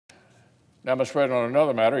Now, Mr. President, on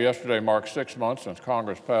another matter, yesterday marked 6 months since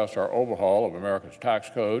Congress passed our overhaul of America's tax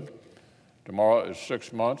code. Tomorrow is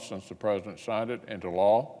 6 months since the President signed it into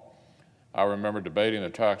law. I remember debating the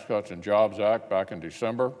Tax Cuts and Jobs Act back in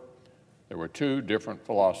December. There were two different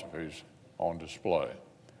philosophies on display.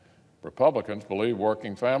 Republicans believe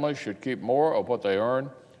working families should keep more of what they earn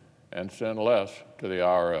and send less to the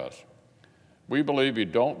IRS. We believe you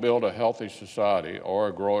don't build a healthy society or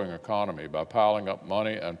a growing economy by piling up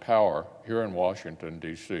money and power here in Washington,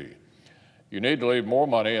 D.C. You need to leave more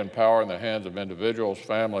money and power in the hands of individuals,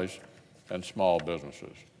 families, and small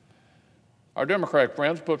businesses. Our Democratic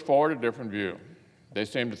friends put forward a different view. They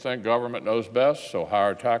seem to think government knows best, so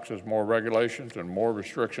higher taxes, more regulations, and more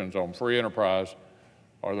restrictions on free enterprise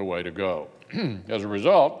are the way to go. As a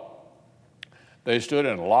result, they stood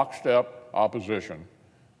in lockstep opposition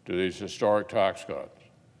to these historic tax cuts,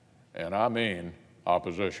 and I mean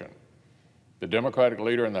opposition. The Democratic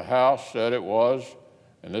leader in the House said it was,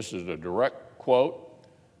 and this is a direct quote,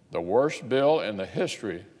 the worst bill in the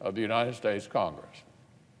history of the United States Congress.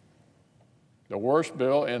 The worst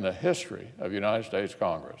bill in the history of the United States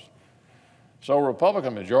Congress. So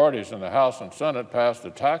Republican majorities in the House and Senate passed the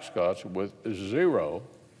tax cuts with 0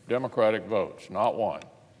 Democratic votes, not one.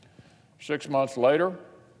 6 months later,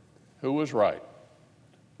 who was right?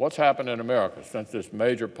 What's happened in America since this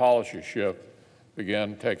major policy shift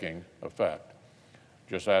began taking effect?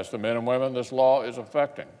 Just ask the men and women this law is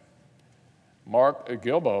affecting. Mark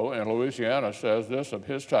Gilbo in Louisiana says this of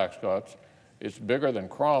his tax cuts: it's bigger than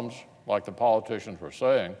crumbs, like the politicians were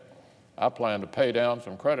saying. I plan to pay down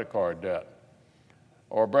some credit card debt.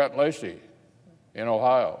 Or Brett Lacey in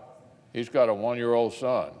Ohio. He's got a 1-year-old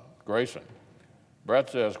son, Grayson. Brett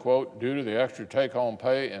says, quote, due to the extra take-home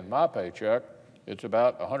pay in my paycheck, it's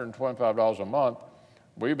about $125 a month,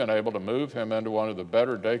 we've been able to move him into one of the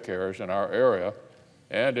better daycares in our area,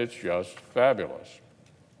 and it's just fabulous.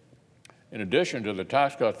 In addition to the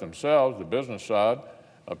tax cuts themselves, the business side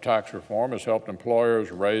of tax reform has helped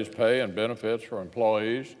employers raise pay and benefits for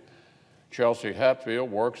employees. Chelsea Hatfield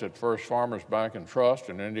works at First Farmers Bank and Trust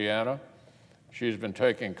in Indiana. She's been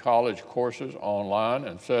taking college courses online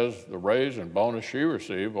and says the raise and bonus she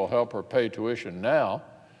received will help her pay tuition now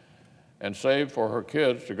and save for her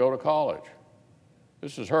kids to go to college.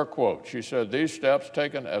 This is her quote. She said, these steps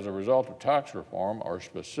taken as a result of tax reform are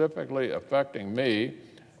specifically affecting me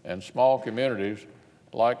and small communities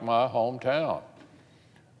like my hometown.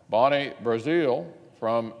 Bonnie Brazil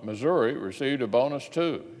from Missouri received a bonus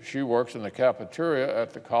too. She works in the cafeteria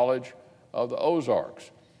at the College of the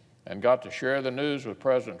Ozarks and got to share the news with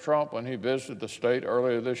President Trump when he visited the state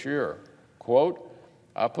earlier this year. Quote,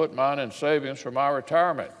 I put mine in savings for my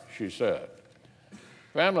retirement, she said.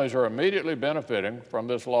 Families are immediately benefiting from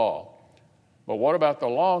this law. But what about the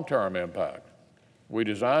long-term impact? We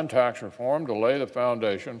designed tax reform to lay the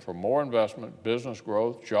foundation for more investment, business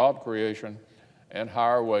growth, job creation, and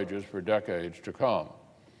higher wages for decades to come.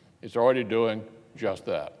 It's already doing just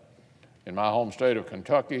that. In my home state of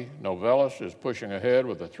Kentucky, Novellus is pushing ahead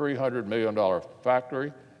with a $300 million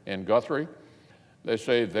factory in Guthrie. They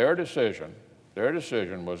say their decision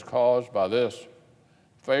was caused by this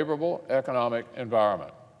favorable economic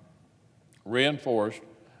environment, reinforced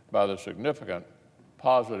by the significant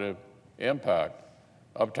positive impact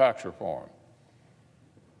of tax reform.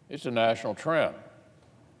 It's a national trend.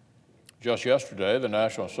 Just yesterday, the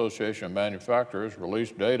National Association of Manufacturers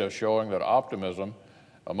released data showing that optimism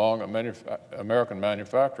among American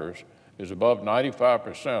manufacturers is above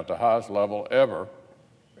 95%, the highest level ever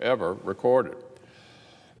recorded.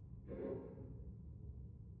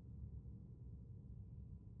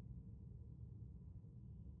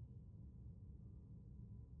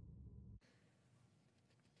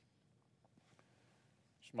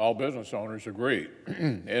 Small business owners agree.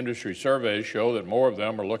 Industry surveys show that more of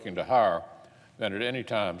them are looking to hire than at any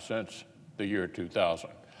time since the year 2000.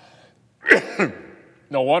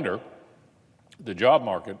 No wonder the job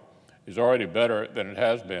market is already better than it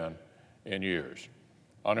has been in years.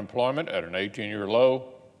 Unemployment at an 18-year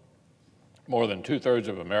low, more than 2/3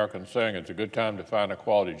 of Americans saying it's a good time to find a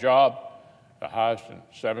quality job, the highest in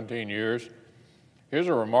 17 years. Here's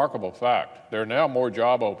a remarkable fact. There are now more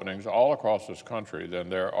job openings all across this country than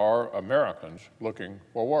there are Americans looking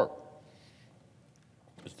for work.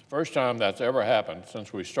 It's the first time that's ever happened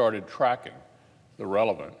since we started tracking the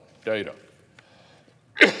relevant data.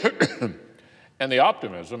 And the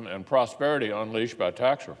optimism and prosperity unleashed by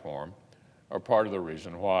tax reform are part of the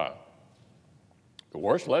reason why. The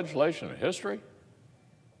worst legislation in history?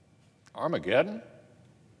 Armageddon?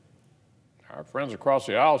 Our friends across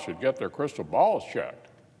the aisle should get their crystal balls checked.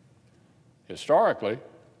 Historically,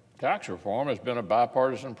 tax reform has been a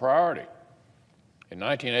bipartisan priority. In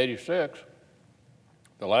 1986,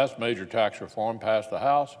 the last major tax reform passed the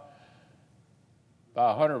House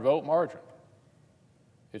by a 100-vote margin.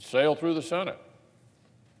 It sailed through the Senate.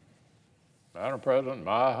 Madam President,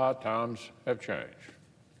 my hot times have changed.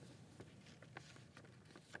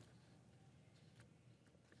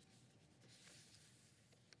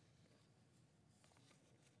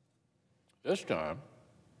 This time,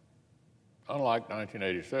 unlike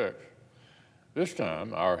 1986, this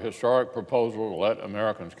time our historic proposal to let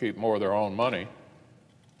Americans keep more of their own money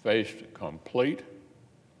faced complete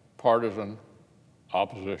partisan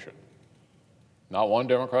opposition. Not one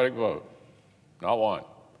Democratic vote, not one.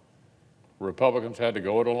 Republicans had to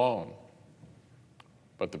go it alone.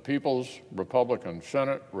 But the People's Republican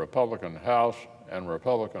Senate, Republican House, and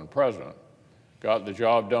Republican President got the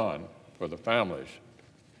job done for the families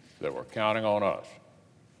that were counting on us.